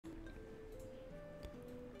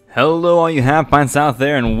Hello all you Half Pints out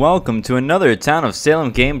there, and welcome to another Town of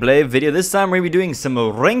Salem gameplay video. This time we're going to be doing some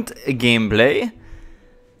ranked gameplay.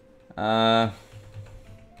 I'm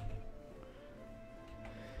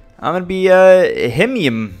going to be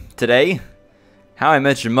Himium today. How I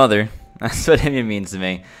Met Your Mother. That's what Himium means to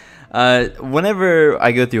me. Whenever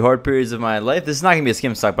I go through hard periods of my life, this is not going to be a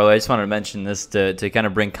skim stock, by the way. I just wanted to mention this to kind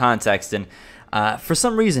of bring context in. For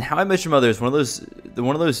some reason, How I Met Your Mother is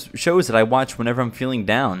one of those shows that I watch whenever I'm feeling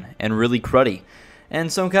down and really cruddy. And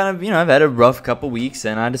so I'm kind of, I've had a rough couple weeks,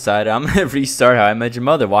 and I decided I'm gonna restart How I Met Your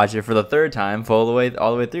Mother, watch it for the third time, all the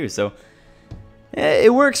way through. So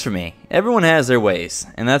it works for me. Everyone has their ways,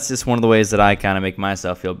 and that's just one of the ways that I kind of make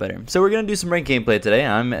myself feel better. So we're gonna do some ranked gameplay today.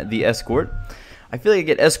 I'm the Escort. I feel like I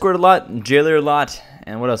get Escort a lot, Jailer a lot,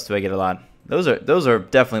 and what else do I get a lot? Those are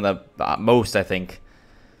definitely the most, I think.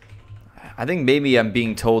 I think maybe I'm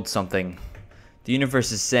being told something. The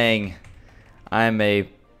universe is saying I'm a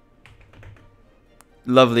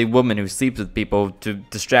lovely woman who sleeps with people to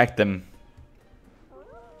distract them.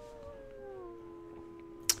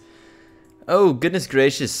 Oh, goodness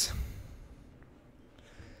gracious.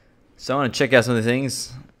 So I want to check out some of the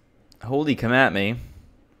things. Holy, come at me.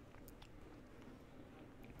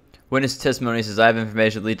 Witness testimony says I have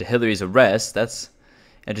information that lead to Hillary's arrest. That's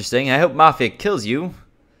interesting. I hope Mafia kills you.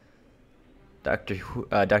 Dr.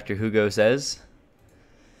 Hugo says,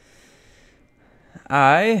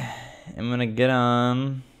 I am going to get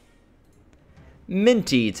on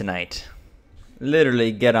Minty tonight.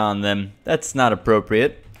 Literally get on them. That's not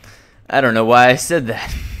appropriate. I don't know why I said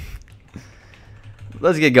that.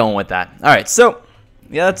 Let's get going with that. Alright, so,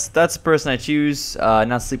 yeah, that's the person I choose.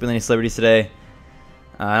 Not sleeping with any celebrities today.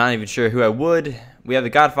 Not even sure who I would. We have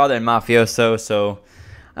the Godfather and Mafioso, so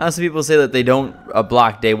some people say that they don't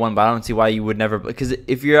block day one, but I don't see why you would never. Because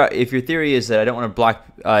if your theory is that I don't want to block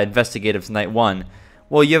investigatives night one,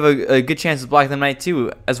 well, you have a good chance of blocking them night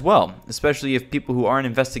two as well, especially if people who aren't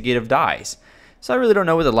investigative dies. So I really don't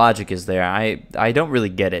know what the logic is there. I don't really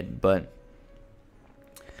get it, but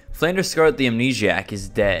Flanders Scarlet the Amnesiac is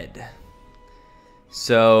dead.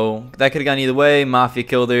 So that could have gone either way. Mafia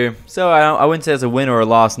killed her. So I wouldn't say it's a win or a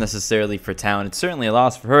loss necessarily for Town. It's certainly a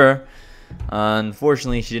loss for her.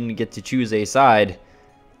 Unfortunately, she didn't get to choose a side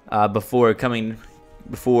before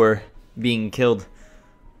being killed.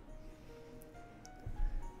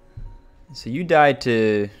 So you died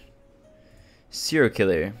to serial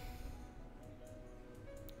killer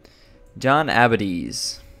John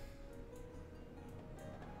Abadies.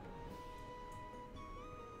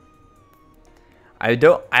 I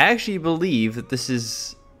actually believe that this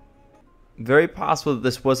is very possible that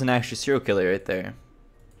this wasn't actually a serial killer right there.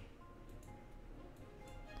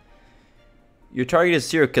 Your target is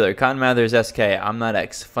serial killer. Cotton Mather is SK. I'm not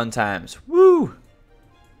X. Fun times. Woo!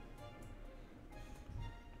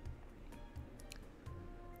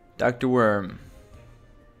 Dr. Worm.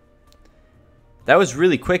 That was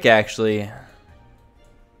really quick, actually.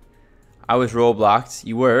 I was role blocked.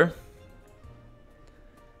 You were.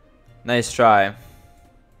 Nice try.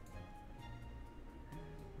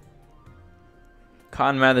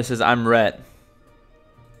 Cotton Mather says, I'm Rhett.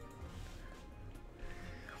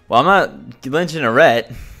 Well, I'm not lynching a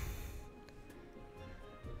Rhett.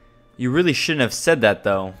 You really shouldn't have said that,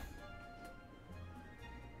 though.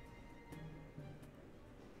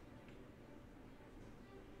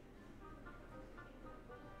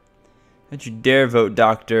 Don't you dare vote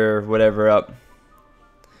Dr. whatever up.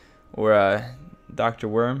 Or, Dr.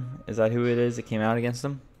 Worm. Is that who it is that came out against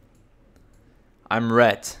him? I'm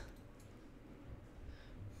Rhett.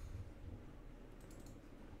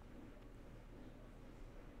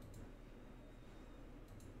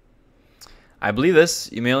 I believe this.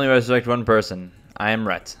 You may only resurrect one person. I am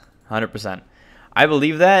Rhett. 100%. I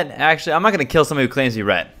believe that. Actually, I'm not going to kill somebody who claims to be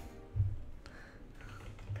Rhett.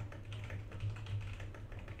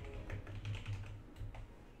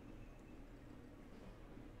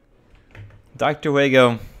 Dr.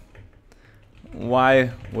 Wago,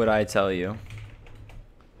 why would I tell you?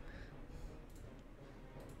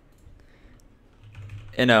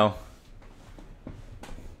 I'm going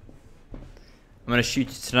to shoot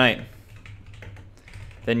you tonight.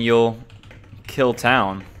 Then you'll kill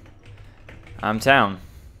Town. I'm Town.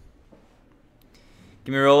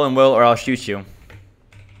 Give me a roll and will, or I'll shoot you.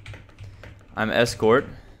 I'm Escort.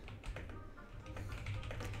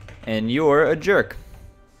 And you're a jerk.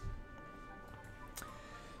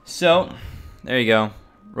 So, there you go.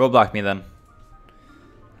 Roadblock me then.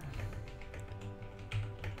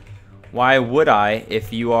 Why would I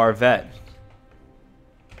if you are Vet?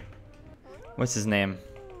 What's his name?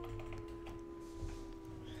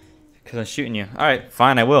 Because I'm shooting you. Alright,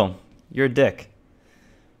 fine, I will. You're a dick.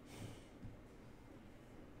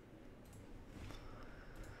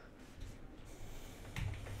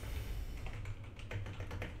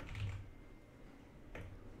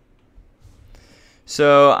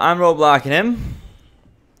 So I'm roadblocking him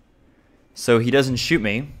so he doesn't shoot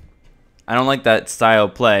me. I don't like that style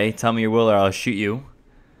of play. Tell me your will or I'll shoot you.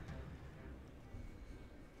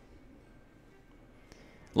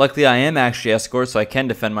 Luckily I am actually Escort, so I can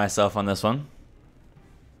defend myself on this one.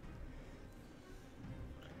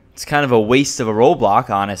 It's kind of a waste of a roadblock,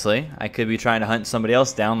 honestly. I could be trying to hunt somebody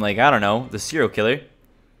else down, like, I don't know, the serial killer.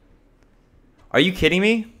 Are you kidding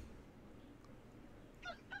me?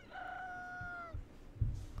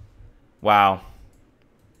 Wow.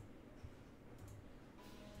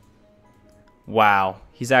 Wow.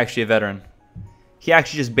 He's actually a veteran. He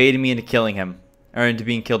actually just baited me into killing him. Or into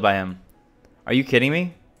being killed by him. Are you kidding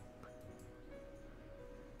me?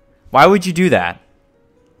 Why would you do that?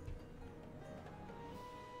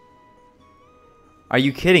 Are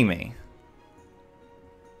you kidding me?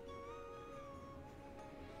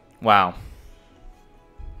 Wow.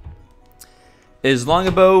 Is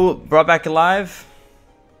Longbow brought back alive?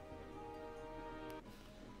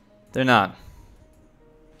 They're not.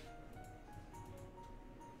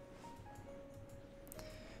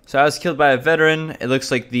 So I was killed by a veteran. It looks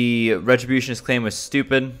like the retributionist claim was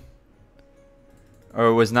stupid.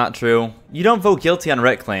 Or was not true. You don't vote guilty on a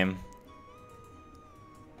ret claim.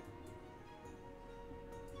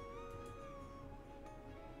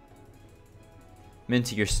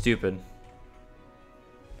 Minty, you're stupid.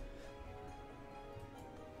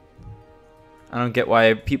 I don't get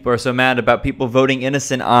why people are so mad about people voting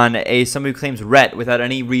innocent on somebody who claims ret without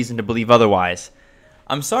any reason to believe otherwise.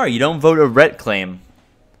 I'm sorry, you don't vote a ret claim.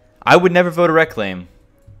 I would never vote a ret claim.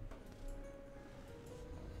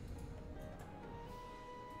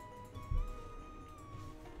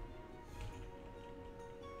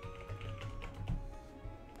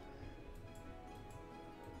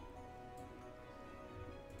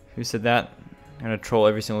 Who said that? I'm gonna troll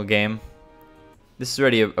every single game. This is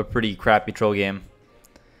already a pretty crappy troll game.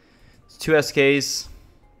 It's 2 SKs.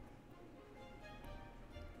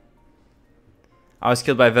 I was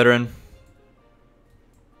killed by a veteran.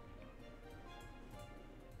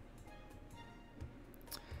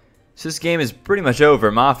 So this game is pretty much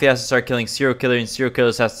over. Mafia has to start killing serial killers, and serial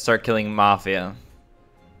killers has to start killing Mafia.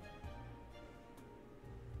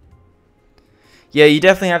 Yeah, you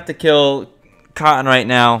definitely have to kill Cotton right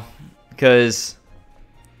now because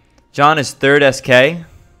John is 3rd SK.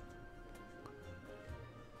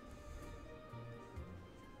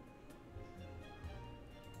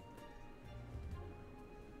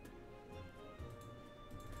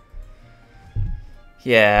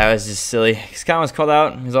 Yeah, that was just silly. Scott was called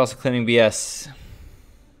out. He's also claiming BS.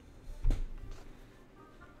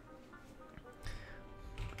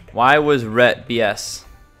 Why was ret BS?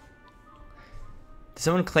 Did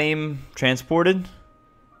someone claim transported?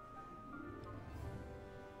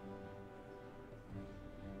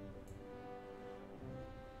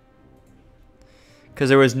 Because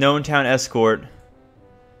there was known town escort.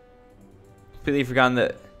 Completely forgotten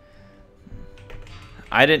that.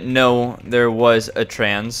 I didn't know there was a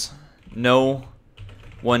trans. No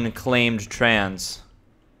one claimed trans.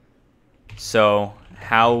 So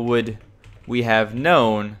how would we have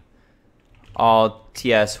known all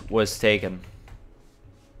TS was taken?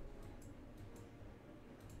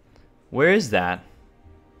 Where is that?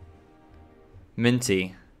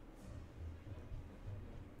 Minty.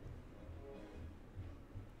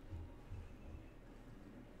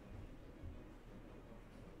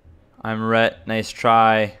 I'm ret. Nice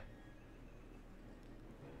try.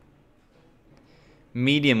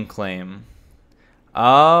 Medium claim.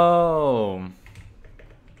 Oh.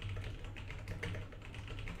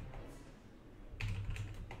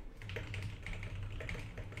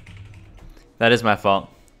 That is my fault.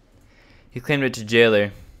 He claimed it to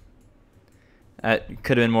jailer. That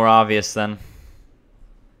could have been more obvious then.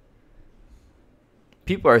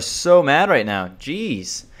 People are so mad right now.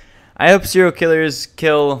 Jeez. I hope serial killers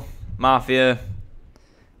kill Mafia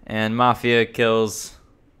and Mafia kills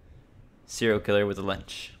serial killer with a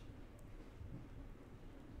lynch.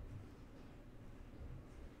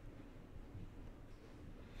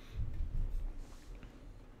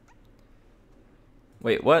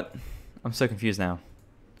 Wait, what? I'm so confused now.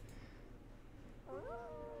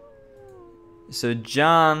 So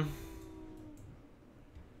John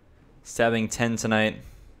stabbing 10 tonight.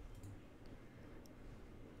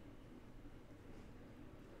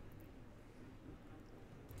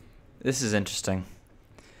 This is interesting.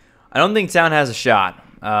 I don't think Town has a shot.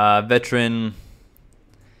 Veteran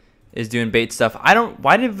is doing bait stuff.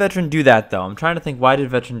 Why did Veteran do that though? I'm trying to think, why did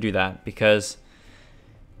Veteran do that? Because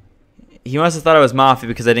he must have thought I was Mafia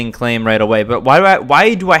because I didn't claim right away. But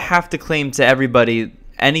why do I have to claim to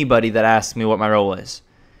anybody that asks me what my role is?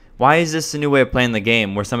 Why is this a new way of playing the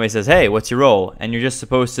game where somebody says, hey, what's your role? And you're just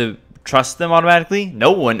supposed to trust them automatically?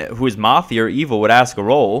 No one who is mafia or evil would ask a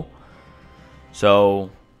role.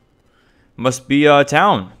 So, must be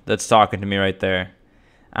Town that's talking to me right there.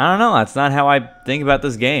 I don't know. That's not how I think about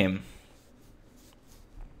this game.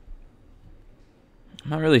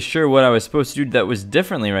 I'm not really sure what I was supposed to do that was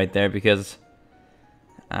differently right there, because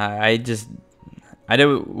I did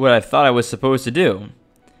what I thought I was supposed to do.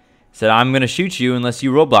 Said, I'm going to shoot you unless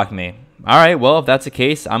you roadblock me. Alright, well, if that's the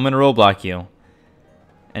case, I'm going to roadblock you.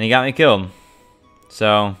 And he got me killed.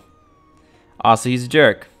 So, also, he's a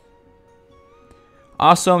jerk.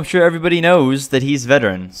 Also, I'm sure everybody knows that he's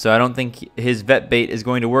veteran, so I don't think his vet bait is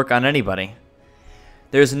going to work on anybody.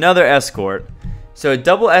 There's another escort. So, a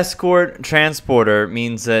double escort transporter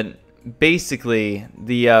means that basically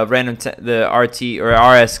the the RT or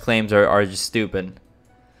RS claims are just stupid.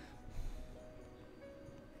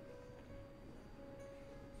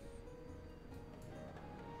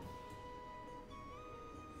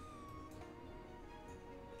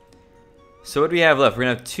 So what do we have left? We're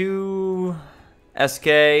going to have 2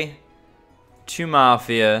 SK, 2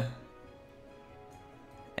 Mafia,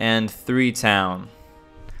 and 3 Town.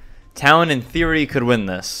 Town, in theory, could win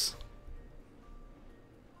this.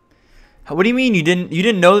 What do you mean you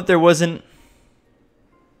didn't know that there wasn't...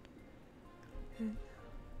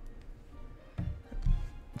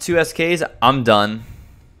 Two SKs? I'm done.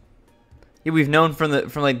 Yeah, we've known from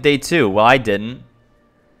like day 2. Well, I didn't.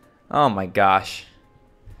 Oh my gosh.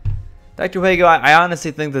 Dr. Huego, I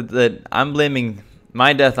honestly think that I'm blaming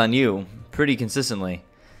my death on you pretty consistently.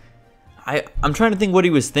 I'm trying to think what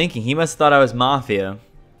he was thinking. He must have thought I was Mafia.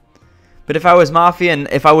 But if I was Mafia and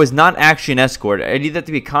if I was not actually an escort, I'd either have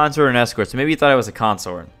to be a consort or an escort. So maybe he thought I was a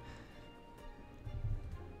consort.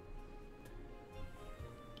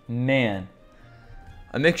 Man.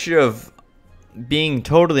 A mixture of being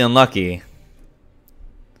totally unlucky.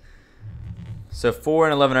 So 4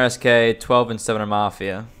 and 11 are SK, 12 and 7 are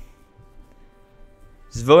Mafia.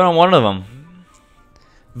 Just vote on one of them.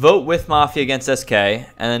 Vote with Mafia against SK, and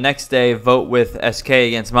the next day vote with SK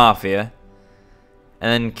against Mafia,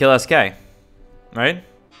 and then kill SK. Right?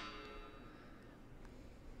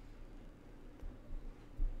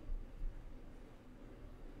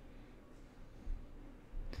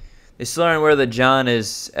 They still aren't aware that John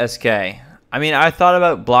is SK. I mean, I thought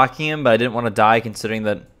about blocking him, but I didn't want to die considering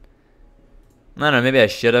that... I don't know, maybe I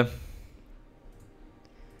should have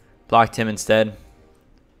blocked him instead.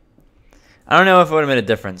 I don't know if it would have made a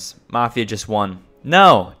difference. Mafia just won.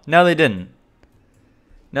 No, they didn't.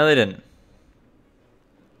 No, they didn't.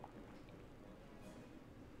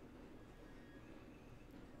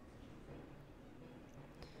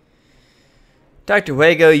 Dr.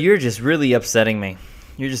 Huego, you're just really upsetting me.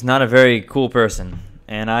 You're just not a very cool person.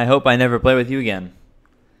 And I hope I never play with you again.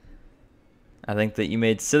 I think that you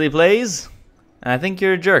made silly plays. And I think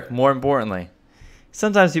you're a jerk, more importantly.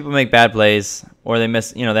 Sometimes people make bad plays, or they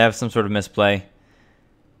miss, they have some sort of misplay.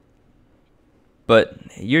 But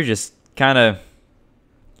you're just kind of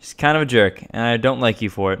a jerk, and I don't like you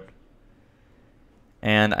for it.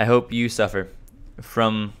 And I hope you suffer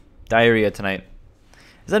from diarrhea tonight.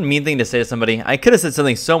 Is that a mean thing to say to somebody? I could have said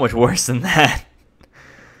something so much worse than that.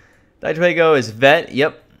 Dr. Huego is vet.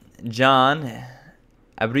 Yep. John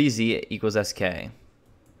Abrizi equals SK.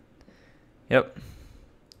 Yep.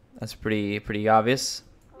 That's pretty obvious.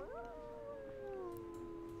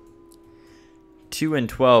 2 and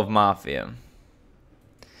 12 Mafia.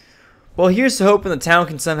 Well, here's to hoping the Town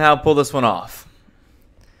can somehow pull this one off.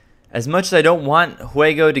 As much as I don't want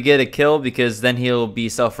Huego to get a kill, because then he'll be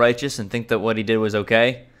self-righteous and think that what he did was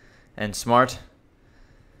okay and smart.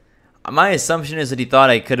 My assumption is that he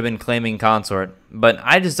thought I could have been claiming consort, but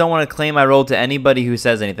I just don't want to claim my role to anybody who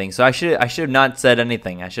says anything. So I should have not said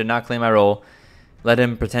anything. I should not claim my role. Let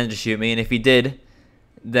him pretend to shoot me, and if he did,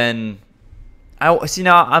 then see,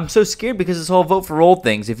 now I'm so scared because this whole vote for role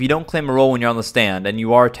things. If you don't claim a role when you're on the stand and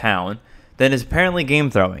you are Town, then it's apparently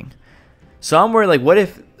game throwing. So I'm worried, like, what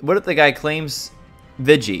if the guy claims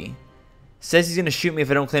Vigi, says he's gonna shoot me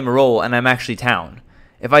if I don't claim a role, and I'm actually Town?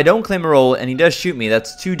 If I don't claim a role and he does shoot me,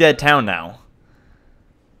 that's 2 dead Town now.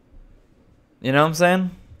 You know what I'm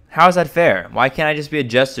saying? How is that fair? Why can't I just be a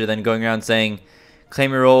jester then going around saying,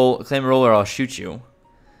 claim a role or I'll shoot you?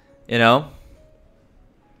 You know?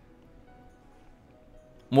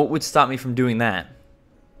 What would stop me from doing that?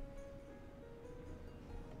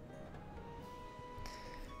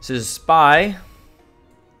 So there's a spy,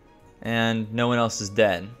 and no one else is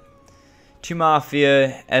dead. 2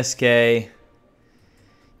 Mafia, SK.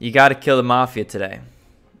 You gotta kill the Mafia today.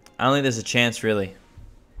 I don't think there's a chance, really.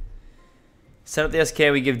 Set up the SK.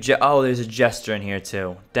 We give. Oh, there's a Jester in here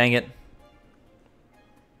too. Dang it.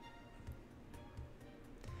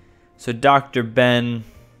 So Dr. Ben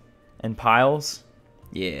and Piles.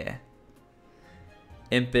 Yeah.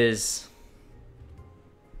 Imp is.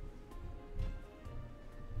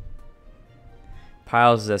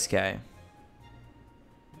 Piles is SK.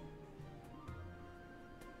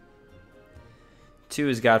 Two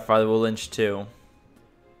is Godfather. We'll lynch two.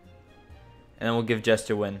 And then we'll give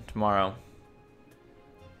Jester win tomorrow.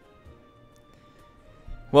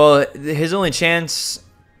 Well, his only chance,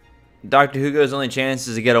 Dr. Hugo's only chance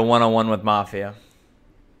is to get a one-on-one with Mafia.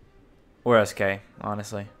 Or SK,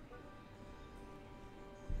 honestly.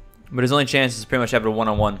 But his only chance is pretty much having a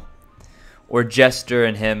one-on-one. Or Jester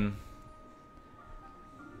and him.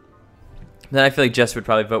 Then I feel like Jester would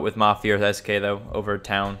probably vote with Mafia or SK, though, over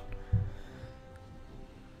Town.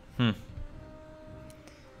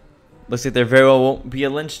 Looks like there very well won't be a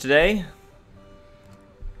lynch today.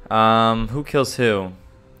 Who kills who?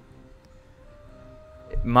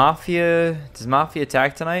 Mafia. Does Mafia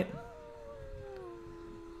attack tonight?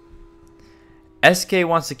 SK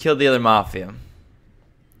wants to kill the other Mafia.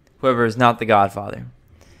 Whoever is not the Godfather.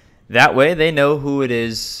 That way they know who it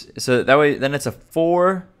is. So that way then it's a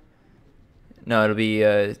 4. No, it'll be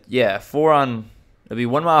yeah, 4 on. It'll be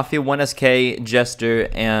 1 Mafia, 1 SK, Jester,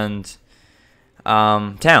 and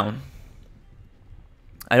Town.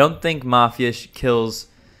 I don't think Mafia kills.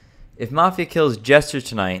 If Mafia kills Jester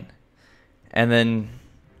tonight, and then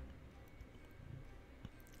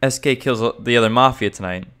SK kills the other Mafia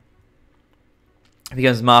tonight, it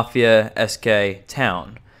becomes Mafia, SK,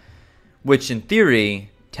 Town. Which, in theory,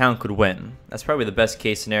 Town could win. That's probably the best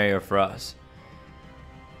case scenario for us.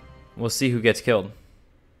 We'll see who gets killed.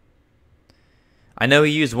 I know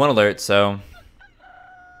he used 1 alert, so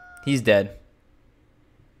he's dead.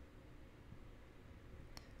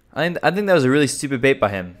 I think that was a really stupid bait by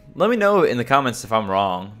him. Let me know in the comments if I'm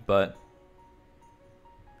wrong, but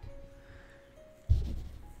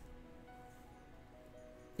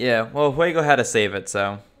yeah, well, Fuego had to save it,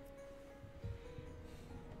 so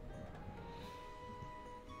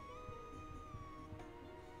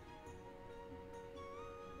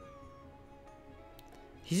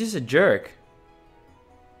he's just a jerk.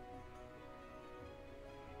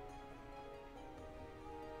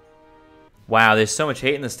 Wow, there's so much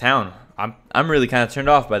hate in this town. I'm really kind of turned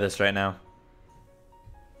off by this right now.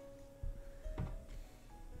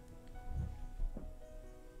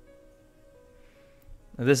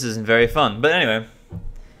 This isn't very fun, but anyway.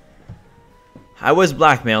 I was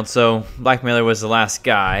blackmailed, so Blackmailer was the last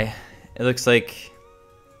guy. It looks like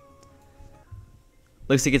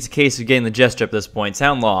it's a case of getting the Jester at this point.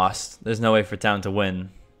 Town lost. There's no way for Town to win.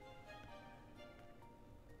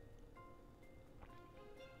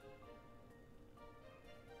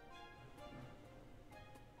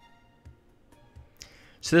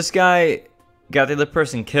 So this guy got the other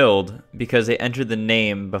person killed because they entered the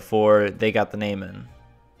name before they got the name in.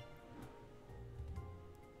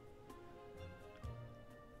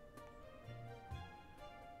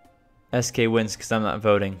 SK wins because I'm not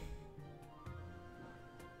voting.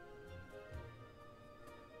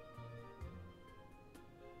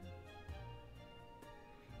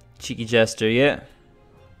 Cheeky Jester, yeah.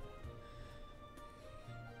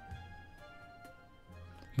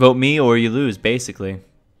 Vote me or you lose, basically.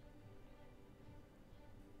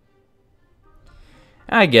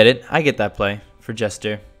 I get it. I get that play for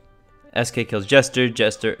Jester. SK kills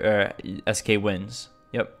Jester. SK wins.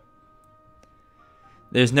 Yep.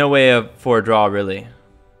 There's no way for a draw, really.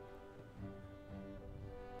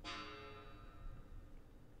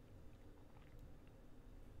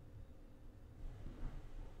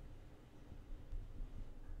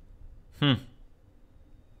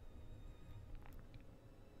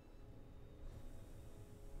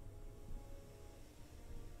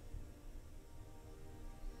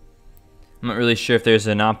 I'm not really sure if there's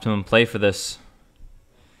an optimum play for this,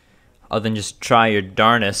 other than just try your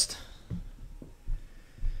darnest.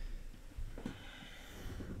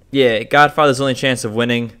 Yeah, Godfather's only chance of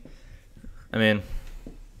winning. I mean,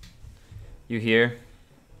 you here?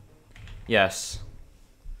 Yes.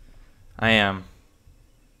 I am.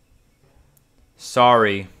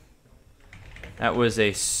 Sorry. That was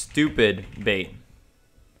a stupid bait.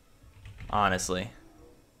 Honestly.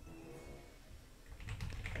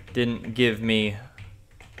 Didn't give me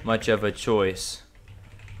much of a choice.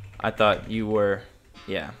 I thought you were,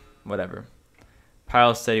 yeah, whatever.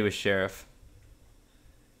 Pyle said he was sheriff.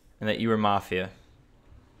 And that you were Mafia.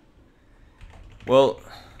 Well,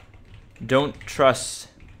 don't trust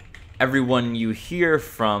everyone you hear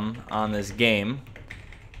from on this game.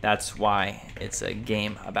 That's why it's a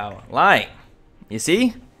game about lying. You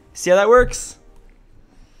see? See how that works?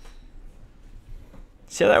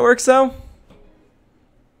 See how that works, though?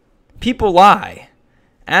 People lie.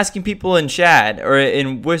 Asking people in chat or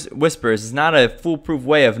in whispers is not a foolproof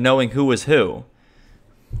way of knowing who was who.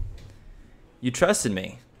 You trusted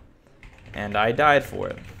me, and I died for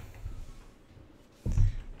it.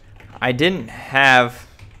 I didn't have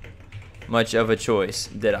much of a choice,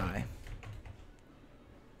 did I?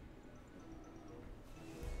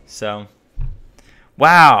 So,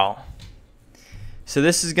 wow. So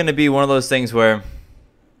this is going to be one of those things where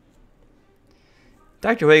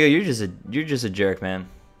Dr. Huego, you're just a jerk, man.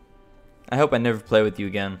 I hope I never play with you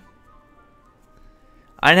again.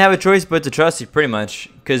 I didn't have a choice but to trust you, pretty much.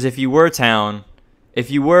 Because if you were Town, if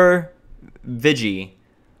you were Vigi,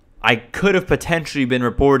 I could have potentially been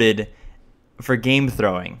reported for game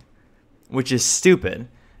throwing, which is stupid.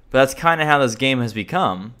 But that's kind of how this game has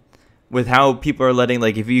become, with how people are letting,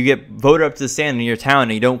 like, if you get voted up to the stand in your town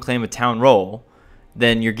and you don't claim a town role,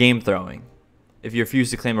 then you're game throwing. If you refuse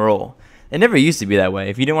to claim a role. It never used to be that way.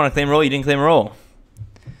 If you didn't want to claim a role, you didn't claim a role.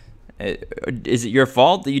 Is it your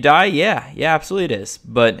fault that you die? Yeah, absolutely it is.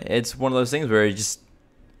 But it's one of those things where you just,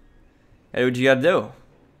 hey, what you gotta do.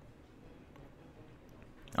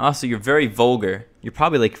 Also, you're very vulgar. You're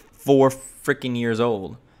probably like 4 freaking years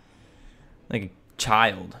old, like a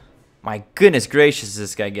child. My goodness gracious, is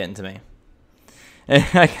this guy getting to me?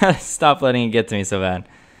 I gotta stop letting it get to me so bad.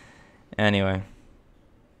 Anyway.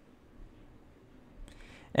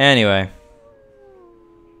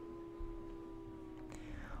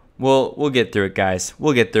 We'll get through it, guys.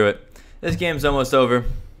 We'll get through it. This game's almost over.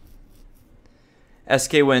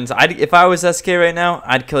 SK wins. If I was SK right now,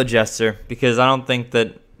 I'd kill Jester, because I don't think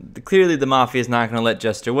that, clearly the Mafia is not going to let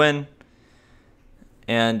Jester win.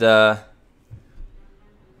 And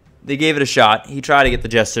they gave it a shot. He tried to get the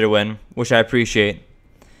Jester to win, which I appreciate.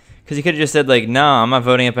 Because he could have just said, like, no, I'm not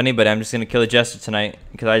voting up anybody. I'm just going to kill the Jester tonight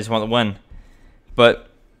because I just want the win. But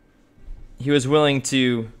he was willing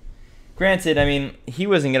to... Granted, I mean, he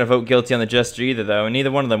wasn't going to vote guilty on the Jester either, though, and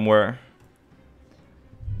neither one of them were.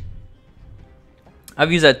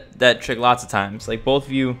 I've used that trick lots of times. Like, both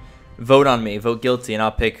of you vote on me, vote guilty, and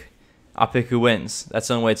I'll pick who wins. That's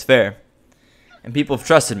the only way it's fair. And people have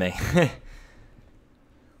trusted me.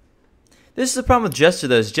 This is the problem with Jester,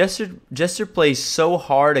 though. Is Jester plays so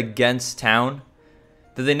hard against Town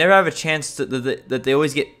that they never have a chance to, that they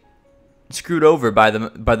always get screwed over by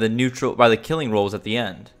the killing rolls at the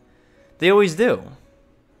end. They always do.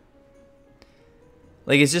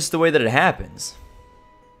 Like, it's just the way that it happens.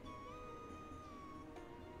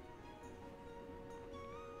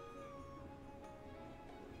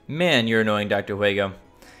 Man, you're annoying, Dr. Huego.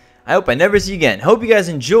 I hope I never see you again. Hope you guys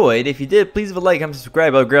enjoyed. If you did, please leave a like, comment,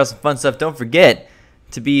 subscribe. I'll grab some fun stuff. Don't forget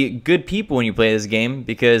to be good people when you play this game,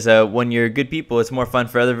 because when you're good people, it's more fun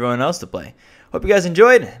for everyone else to play. Hope you guys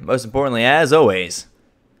enjoyed. Most importantly, as always,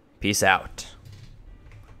 peace out.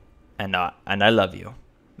 And I love you.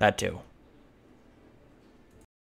 That too.